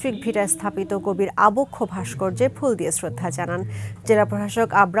পৈতৃক ভিটায় স্থাপিত কবির আবক্ষ ভাস্কর্যে ফুল দিয়ে শ্রদ্ধা জানান। জেলা প্রশাসক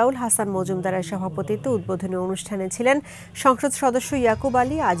আবরাউল হাসান মজুমদারের সভাপতিত্বে উদ্বোধনী অনুষ্ঠানে ছিলেন সংসদ সদস্য ইয়াকুব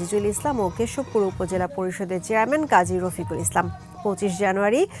আলী, আজিজুল ইসলাম ও কেশবপুর উপজেলা পরিষদের চেয়ারম্যান কাজী রফিকুল ইসলাম। 25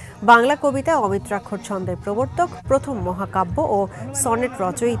 জানুয়ারি বাংলা কবিতা অমিত্রাক্ষর ছন্দের প্রবর্তক, প্রথম মহাকাব্য ও সনেট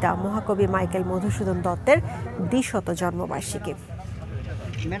রচয়িতা মহাকবি মাইকেল মধুসূদন দত্তের 200 জন্মবার্ষিকী।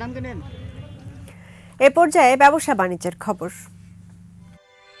 এ পর্যায়ে ব্যবসা বাণিজ্যের খবর।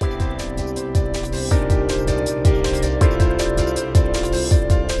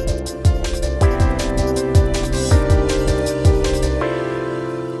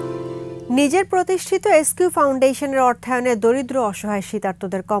 নিজের প্রতিষ্ঠিত এসকিউ ফাউন্ডেশনের অর্থায়নে দরিদ্র অসহায়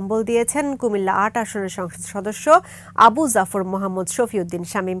শীতার্তদের কম্বল দিয়েছেন কুমিল্লা 8 আসনের সংসদ সদস্য আবু জাফর মোহাম্মদ শফিউদ্দিন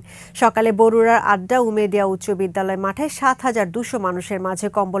শামীম। সকালে বরুড়ার আড্ডা উমেদিয়া উচ্চ বিদ্যালয় মাঠে 7200 মানুষের মাঝে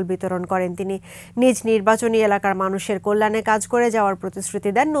কম্বল বিতরণ করেন তিনি। নিজ নির্বাচনী এলাকার মানুষের কল্যাণে কাজ করে যাওয়ার প্রতিশ্রুতি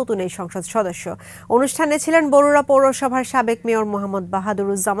দেন নতুন এই সংসদ সদস্য। অনুষ্ঠানে ছিলেন বরুড়া পৌরসভার সাবেক মেয়র মোহাম্মদ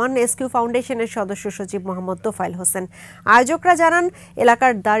বাহাদুরুজ্জামান, এসকিউ ফাউন্ডেশনের সদস্য সচিব মোহাম্মদ তোফায়েল হোসেন। আয়োজকরা জানান,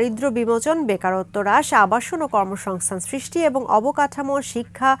 এলাকার দারিদ্র্য বিমোচন, বেকারত্ব হ্রাস, আবাসন ও কর্মসংস্থান সৃষ্টি এবং অবকাঠামো,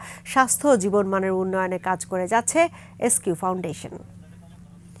 শিক্ষা, স্বাস্থ্য ও জীবনমানের উন্নয়নে কাজ করে যাচ্ছে এসকিউ ফাউন্ডেশন।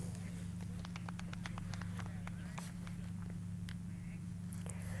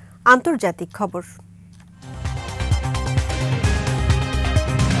 আন্তর্জাতিক খবর।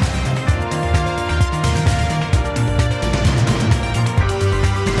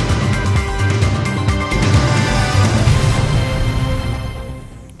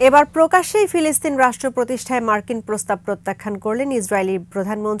 এবার প্রকাশ্যেই ফিলিস্তিন রাষ্ট্র প্রতিষ্ঠায় মার্কিন প্রস্তাব প্রত্যাখ্যান করলেন ইসরায়েলি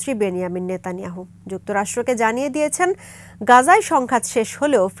প্রধানমন্ত্রী বেনিয়ামিন নেতানিয়াহু। যুক্তরাষ্ট্রকে জানিয়ে দিয়েছেন, গাজায় সংঘাত শেষ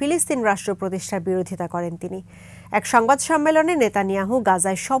হলেও ফিলিস্তিন রাষ্ট্র প্রতিষ্ঠার বিরোধিতা করেন তিনি। এক সংবাদ সম্মেলনে নেতানিয়াহু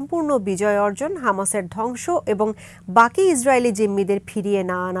গাজায় সম্পূর্ণ বিজয় অর্জন, হামাসের ধ্বংস এবং বাকি ইসরায়েলি জিম্মিদের ফিরিয়ে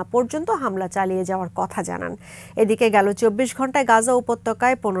না আনা পর্যন্ত হামলা চালিয়ে যাওয়ার কথা জানান। এদিকে গেল 24 ঘন্টায় গাজা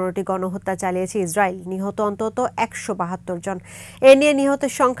উপত্যকায় 15টি গণহত্যা চালিয়েছে ইসরায়েল, নিহত অন্তত 172 জন। এ নিয়ে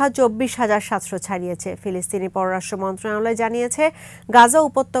নিহতের সংখ্যা 24,700 ছাড়িয়েছে। ফিলিস্তিনি পররাষ্ট্র মন্ত্রণালয় জানিয়েছে, গাজা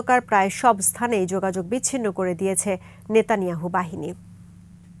উপত্যকার প্রায় সব স্থানেই যোগাযোগ বিচ্ছিন্ন করে দিয়েছে নেতানিয়াহু বাহিনী।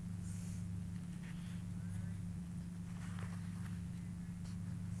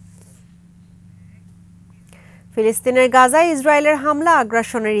 ফিলিস্তিনের গাজায় ইসরায়েলের হামলা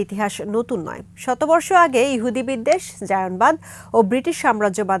আগ্রাসনের ইতিহাস নতুন নয়। শতবর্ষ আগে ইহুদি বিদ্বেষ, জায়নবাদ ও ব্রিটিশ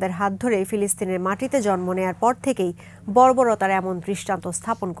সাম্রাজ্যবাদের হাত ধরে ফিলিস্তিনের মাটিতে জন্ম নেয়ার পর থেকেই বর্বরতার এমন দৃষ্টান্ত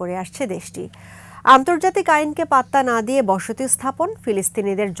স্থাপন করে আসছে দেশটি। আন্তর্জাতিক আইনকে পাত্তা না দিয়ে বসতি স্থাপন,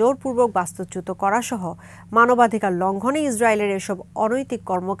 ফিলিস্তিনিদের জোরপূর্বক বাস্তুচ্যুত করা সহ মানবাধিকার লঙ্ঘনে ইসরায়েলের এসব অনৈতিক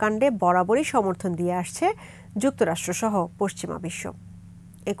কর্মকাণ্ডে বরাবরই সমর্থন দিয়ে আসছে যুক্তরাষ্ট্রসহ পশ্চিমা বিশ্ব।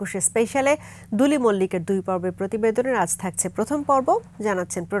 একুশে স্পেশালে দুলি মল্লিকের 2 পর্বের প্রতিবেদনের আজ থাকছে প্রথম পর্ব,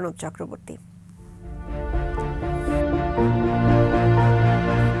 জানাচ্ছেন প্রণব চক্রবর্তী।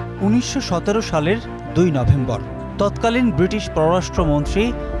 1917 সালের 2 নভেম্বর তৎকালীন ব্রিটিশ পররাষ্ট্রমন্ত্রী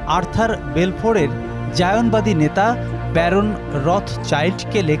আর্থার বেলফোরের জায়নবাদী নেতা ব্যারন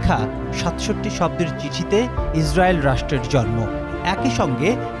রথচাইল্ডকে লেখা 67 শব্দের চিঠিতে ইসরায়েল রাষ্ট্রের জন্ম। একই সঙ্গে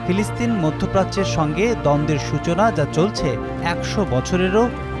ফিলিস্তিন মধ্যপ্রাচ্যের সঙ্গে দ্বন্দ্বের সূচনা, যা চলছে 100 বছরেরও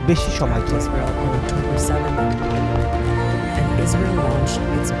বেশি সময় ধরে।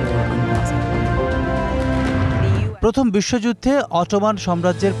 প্রথম বিশ্বযুদ্ধে অটোমান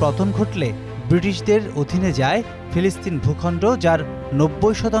সাম্রাজ্যের পতন ঘটলে ব্রিটিশদের অধীনে যায় ফিলিস্তিন ভূখণ্ড, যার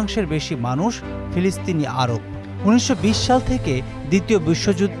 90% বেশি মানুষ ফিলিস্তিনি আরব। 1920 সাল থেকে দ্বিতীয়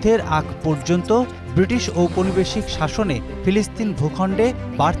বিশ্বযুদ্ধের আগ পর্যন্ত ব্রিটিশ ঔপনিবেশিক শাসনে ফিলিস্তিন ভূখণ্ডে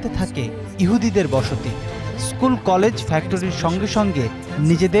বাড়তে থাকে ইহুদিদের বসতি। স্কুল, কলেজ, ফ্যাক্টরির সঙ্গে সঙ্গে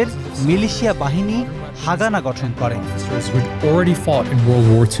নিজেদের মিলিশিয়া বাহিনী হাগানা গঠন করে।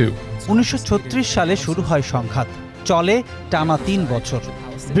 1936 সালে শুরু হয় সংঘাত, চলে টানা 3 বছর।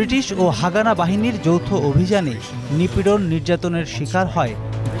 ব্রিটিশ ও হাগানা বাহিনীর যৌথ অভিযানে নিপীড়ন, নির্যাতনের শিকার হয়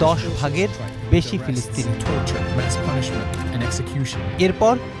 10 ভাগের বেশি ফিলিস্তিনি।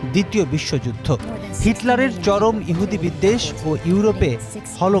 এরপর দ্বিতীয় বিশ্বযুদ্ধ, হিটলারের চরম ইহুদি বিদ্বেষ ও ইউরোপে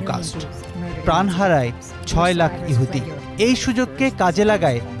হলোকাস্ট, প্রাণ হারায় 6 লাখ ইহুদি। এই সুযোগকে কাজে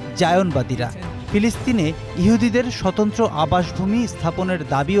লাগায় জায়নবাদীরা। ফিলিস্তিনে ইহুদিদের স্বতন্ত্র আবাসভূমি স্থাপনের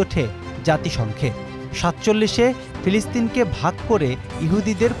দাবি ওঠে জাতিসংঘে। 47-এ ফিলিস্তিনকে ভাগ করে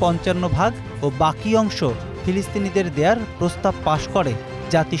ইহুদিদের 55 ভাগ ও বাকি অংশ ফিলিস্তিনিদের দেয়ার প্রস্তাব পাশ করে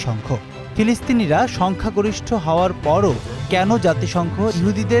জাতিসংঘ। ফিলিস্তিনিরা সংখ্যাগরিষ্ঠ হওয়ার পরও কেন জাতিসংঘ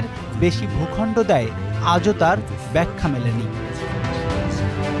ইহুদিদের বেশি ভূখণ্ড দেয়, আজও তার ব্যাখ্যা মেলেনি।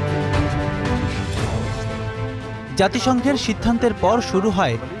 জাতিসংঘের সিদ্ধান্তের পর শুরু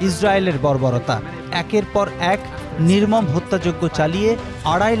হয় ইসরায়েলের বর্বরতা। একের পর এক নির্মম হত্যাযজ্ঞ চালিয়ে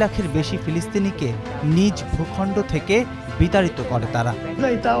 2.5 লাখের বেশি ফিলিস্তিনিকে নিজ ভূখণ্ড থেকে বিতাড়িত করে তারা।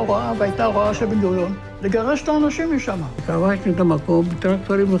 לגרש את האנשים משם. כבשנו את המקום,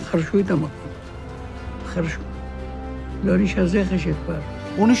 טרקטורים חרשו את המקום. חרשו. לא נשאר זכר כבר.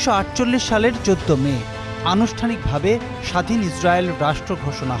 1948 সালের 14 মে আনুষ্ঠানিকভাবে স্বাধীন ইসরায়েল রাষ্ট্র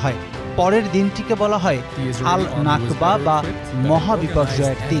ঘোষণা হয়। পরের দিনটিকে বলা হয় আল নাকবা বা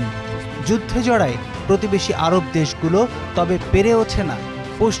মহাবিপর্যয়ের দিন। যুদ্ধে জড়ায় প্রতিবেশী আরব দেশগুলো, তবে পেরে ওঠে না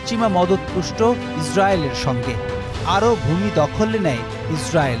পশ্চিমা মদতপুষ্ট ইসরায়েলের সঙ্গে। আরও ভূমি দখলে নেয়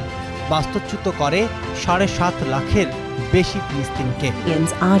ইসরায়েল, বাস্তুচ্যুত করে 7.5 লাখের বেশি ফিলিস্তিনকে।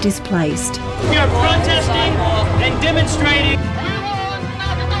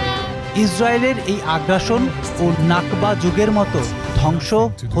 ইসরায়েলের এই আগ্রাসন ও নাকবা যুগের মতো ধ্বংস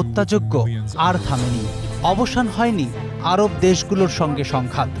হত্যাযজ্ঞ আর থামেনি। অবসান হয়নি আরব দেশগুলোর সঙ্গে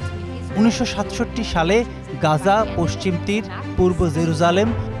সংঘাত। 1967 সালে গাজা, পশ্চিম তীর, পূর্ব জেরুজালেম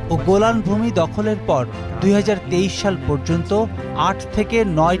ও গোলান ভূমি দখলের পর 2023 সাল পর্যন্ত 8 থেকে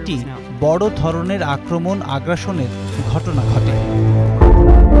 9টি বড় ধরনের আক্রমণ আগ্রাসনের ঘটনা ঘটে।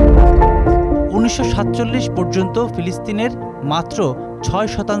 1947 পর্যন্ত ফিলিস্তিনের মাত্র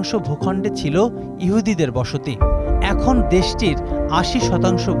 6% ভূখণ্ডে ছিল ইহুদিদের বসতি। এখন দেশটির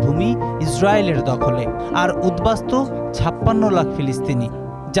 80% ভূমি ইসরায়েলের দখলে, আর উদ্বাস্তু 56 লাখ ফিলিস্তিনি।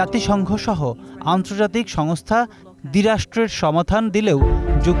 জাতিসংঘ সহ আন্তর্জাতিক সংস্থা দ্বিরাষ্ট্রের সমাধান দিলেও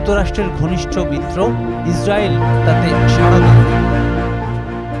যুক্তরাষ্ট্রের ঘনিষ্ঠ মিত্র ইসরায়েল তাতে সাড়া দেয়নি।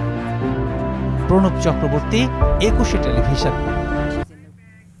 প্রণব চক্রবর্তী, একুশে টেলিভিশন।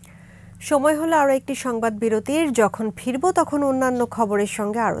 সময় হলো আরও একটি সংবাদ বিরতির। যখন ফিরব তখন অন্যান্য খবরের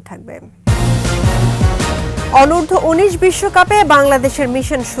সঙ্গে আরও থাকবে। অনূর্ধ্ব 19 বিশ্বকাপে বাংলাদেশের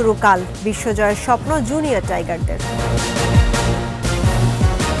মিশন শুরু কাল, বিশ্বজয়ের স্বপ্ন জুনিয়র টাইগারদের।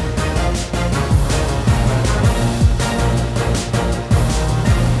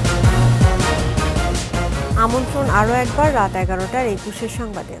 আমন্ত্রণ আরও একবার রাত 11টার একুশের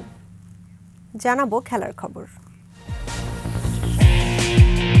সংবাদে। জানাবো খেলার খবর।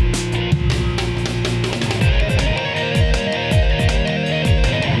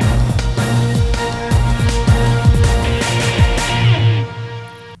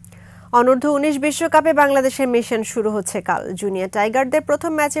 অনূর্ধ্ব 19 বিশ্বকাপে বাংলাদেশের মিশন শুরু হচ্ছে কাল। জুনিয়র টাইগারদের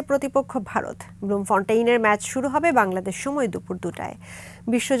প্রথম ম্যাচে প্রতিপক্ষ ভারত। ব্লুমফন্টেইনের ম্যাচ শুরু হবে বাংলাদেশ সময় দুপুর 2টায়।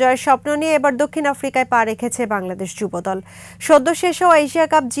 বিশ্বজয়ের স্বপ্ন নিয়ে এবার দক্ষিণ আফ্রিকায় পা রেখেছে বাংলাদেশ যুবদল। সদ্য শেষ হওয়া এশিয়া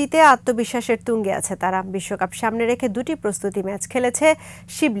কাপ জিতে আত্মবিশ্বাসের তুঙ্গে আছে তারা। বিশ্বকাপ সামনে রেখে 2টি প্রস্তুতি ম্যাচ খেলেছে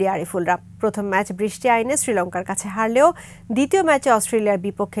শিবলি আরিফুলরা। প্রথম ম্যাচ বৃষ্টি আইনে শ্রীলঙ্কার কাছে হারলেও দ্বিতীয় ম্যাচে অস্ট্রেলিয়ার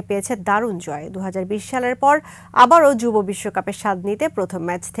বিপক্ষে পেয়েছে দারুণ জয়। 2020 সালের পর আবারও যুব বিশ্বকাপের স্বাদ নিতে প্রথম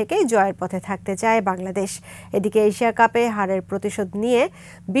ম্যাচ থেকেই জয়ের পথে থাকতে চায় বাংলাদেশ। এদিকে এশিয়া কাপে হারের প্রতিশোধ নিয়ে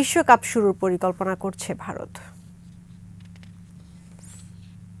বিশ্বকাপ শুরুর পরিকল্পনা করছে ভারত।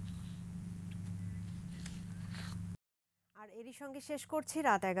 সঙ্গে শেষ করছি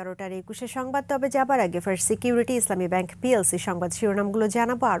রাত 11টার 21 সংবাদ। তবে যাবার আগে ফার্স্ট সিকিউরিটি ইসলামী ব্যাংক পিএলসি সংবাদ শিরোনামগুলো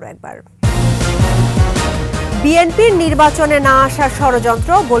জানাবো আরও একবার। বিএনপির নির্বাচনে না আসার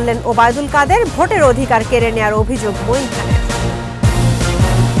ষড়যন্ত্র, বললেন ওবায়দুল কাদের। ভোটের অধিকার কেড়ে নেওয়ার অভিযোগ মঈন খানের।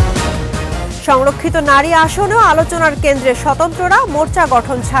 সংরক্ষিত নারী আসনেও আলোচনার কেন্দ্রে স্বতন্ত্ররা, মোর্চা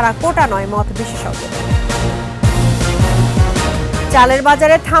গঠন ছাড়া কোটা নয় মত বিশেষজ্ঞ। চালের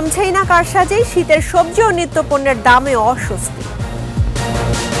বাজারে থামছেই না কারসাজি, শীতের সবজি ও নিত্যপণ্যের দামে অস্বস্তি।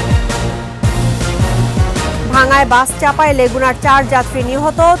 ভাঙায় বাস চাপায় লেগুনার 4 যাত্রী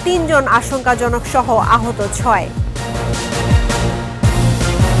নিহত, 3 জন আশঙ্কাজনক সহ আহত 6।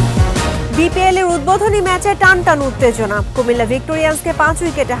 বিপিএল এর উদ্বোধনী ম্যাচে টানটান উত্তেজনা, কুমিল্লা ভিক্টোরিয়ান্সকে 5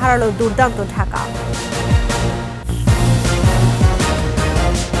 উইকেটে হারালো দুর্দান্ত ঢাকা।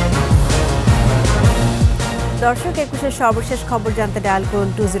 দর্শক, একুশের সর্বশেষ খবর জানতে ডায়াল করুন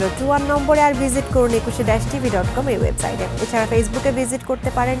 2021 নম্বরে, আর ভিজিট করুন ekushe-tv.com এই ওয়েবসাইটে। এছাড়া ফেসবুকে ভিজিট করতে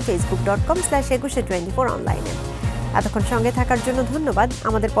পারেন facebook.com/ekushe24 অনলাইনে। এতক্ষণ সঙ্গে থাকার জন্য ধন্যবাদ।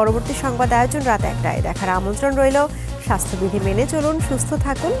 আমাদের পরবর্তী সংবাদ আয়োজন রাত 1টায় দেখার আমন্ত্রণ রইল। স্বাস্থ্যবিধি মেনে চলুন, সুস্থ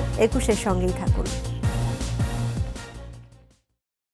থাকুন, একুশের সঙ্গেই থাকুন।